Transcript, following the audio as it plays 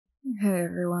Hey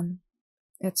everyone,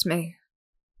 it's me,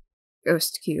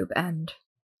 Ghost Cube, and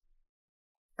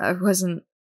I wasn't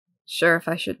sure if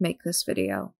I should make this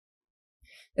video.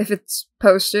 If it's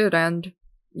posted and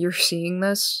you're seeing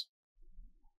this,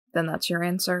 then that's your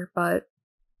answer, but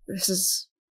this is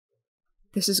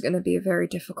gonna be a very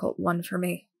difficult one for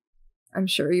me. I'm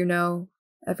sure you know,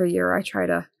 every year I try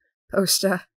to post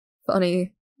a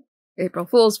funny April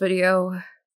Fool's video,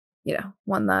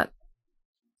 one that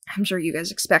I'm sure you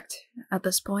guys expect at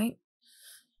this point.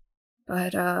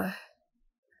 But,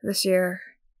 this year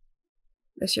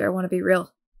I want to be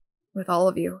real with all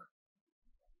of you.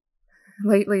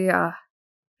 Lately,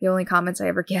 the only comments I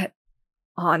ever get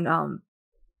on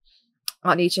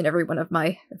each and every one of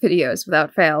my videos,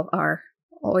 without fail, are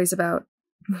always about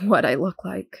what I look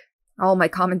like. All my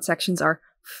comment sections are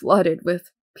flooded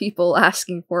with people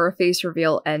asking for a face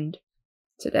reveal, and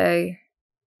today,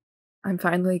 I'm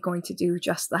finally going to do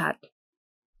just that.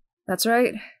 That's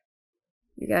right.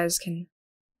 You guys can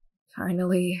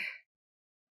finally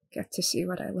get to see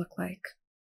what I look like.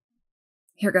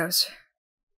 Here goes.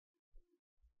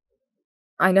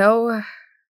 I know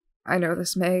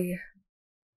this may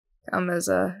come as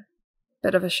a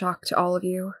bit of a shock to all of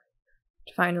you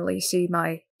to finally see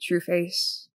my true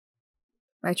face,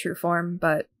 my true form,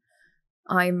 but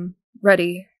I'm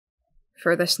ready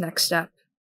for this next step,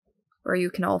 where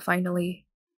you can all finally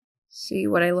see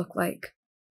what I look like.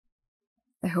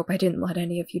 I hope I didn't let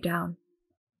any of you down.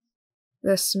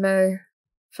 This may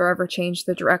forever change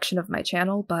the direction of my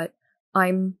channel, but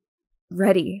I'm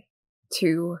ready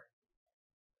to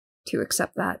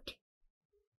accept that.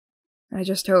 I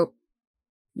just hope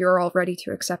you're all ready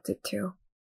to accept it too.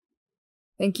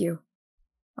 Thank you,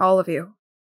 all of you,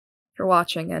 for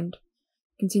watching and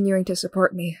continuing to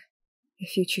support me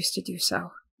if you choose to do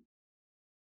so.